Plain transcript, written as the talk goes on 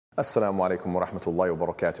Assalamu alaikum wa rahmatullahi wa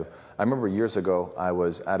barakatuh. I remember years ago, I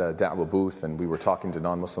was at a Daawah booth and we were talking to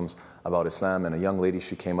non-Muslims about Islam, and a young lady,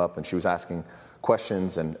 she came up and she was asking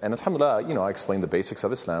questions, and alhamdulillah, I explained the basics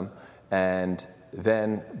of Islam, and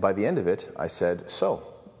then by the end of it, I said, so,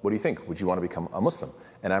 what do you think? Would you want to become a Muslim?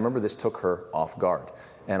 And I remember this took her off guard.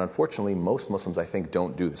 And unfortunately, most Muslims, I think,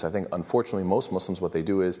 don't do this. I think, unfortunately, most Muslims, what they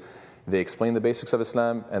do is they explain the basics of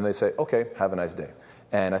Islam and they say, okay, have a nice day.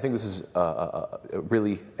 And I think this is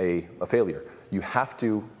really a failure. You have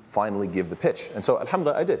to finally give the pitch. And so,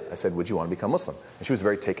 alhamdulillah, I did. I said, would you want to become Muslim? And she was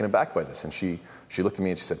very taken aback by this. And she looked at me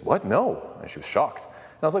and she said, what? No. And she was shocked.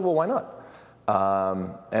 And I was like, well, why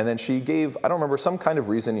not? And then she gave, I don't remember, some kind of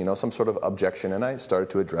reason, some sort of objection. And I started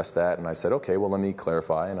to address that. And I said, okay, well, let me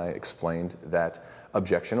clarify. And I explained that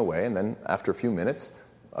objection away. And then after a few minutes,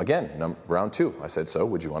 again, round two, I said, so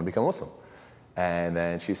would you want to become Muslim? And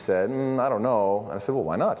then she said, I don't know. And I said, well,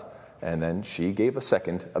 why not? And then she gave a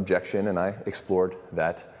second objection, and I explored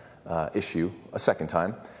that issue a second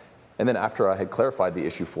time. And then after I had clarified the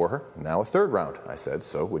issue for her, now a third round, I said,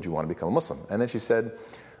 so would you want to become a Muslim? And then she said,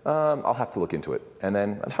 I'll have to look into it. And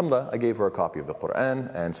then, alhamdulillah, I gave her a copy of the Quran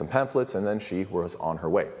and some pamphlets, and then she was on her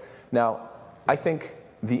way. Now, I think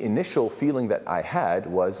the initial feeling that I had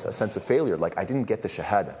was a sense of failure, like I didn't get the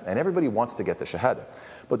shahada. And everybody wants to get the shahada.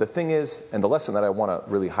 But the thing is, and the lesson that I want to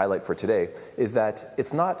really highlight for today, is that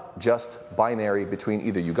it's not just binary between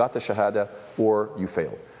either you got the shahada or you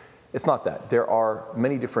failed. It's not that. There are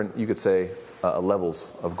many different, you could say,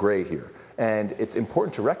 levels of gray here. And it's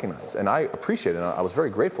important to recognize, and I appreciate it, and I was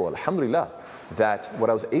very grateful, alhamdulillah, that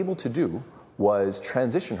what I was able to do was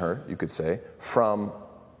transition her, you could say, from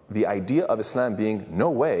the idea of Islam being no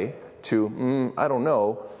way to, I don't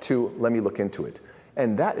know, to let me look into it.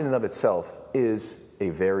 And that in and of itself is a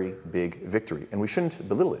very big victory, and we shouldn't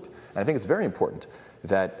belittle it. And I think it's very important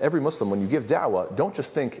that every Muslim, when you give da'wah, don't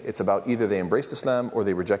just think it's about either they embraced Islam or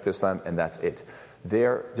they rejected Islam and that's it.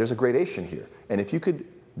 There's a gradation here. And if you could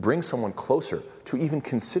bring someone closer to even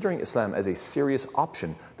considering Islam as a serious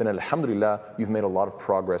option, then alhamdulillah, you've made a lot of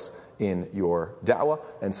progress in your da'wah.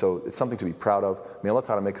 And so it's something to be proud of. May Allah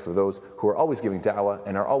Ta'ala make us of those who are always giving da'wah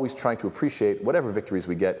and are always trying to appreciate whatever victories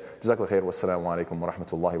we get. Jazakallah khair. Wassalamu alaikum wa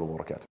rahmatullahi wa barakatuh.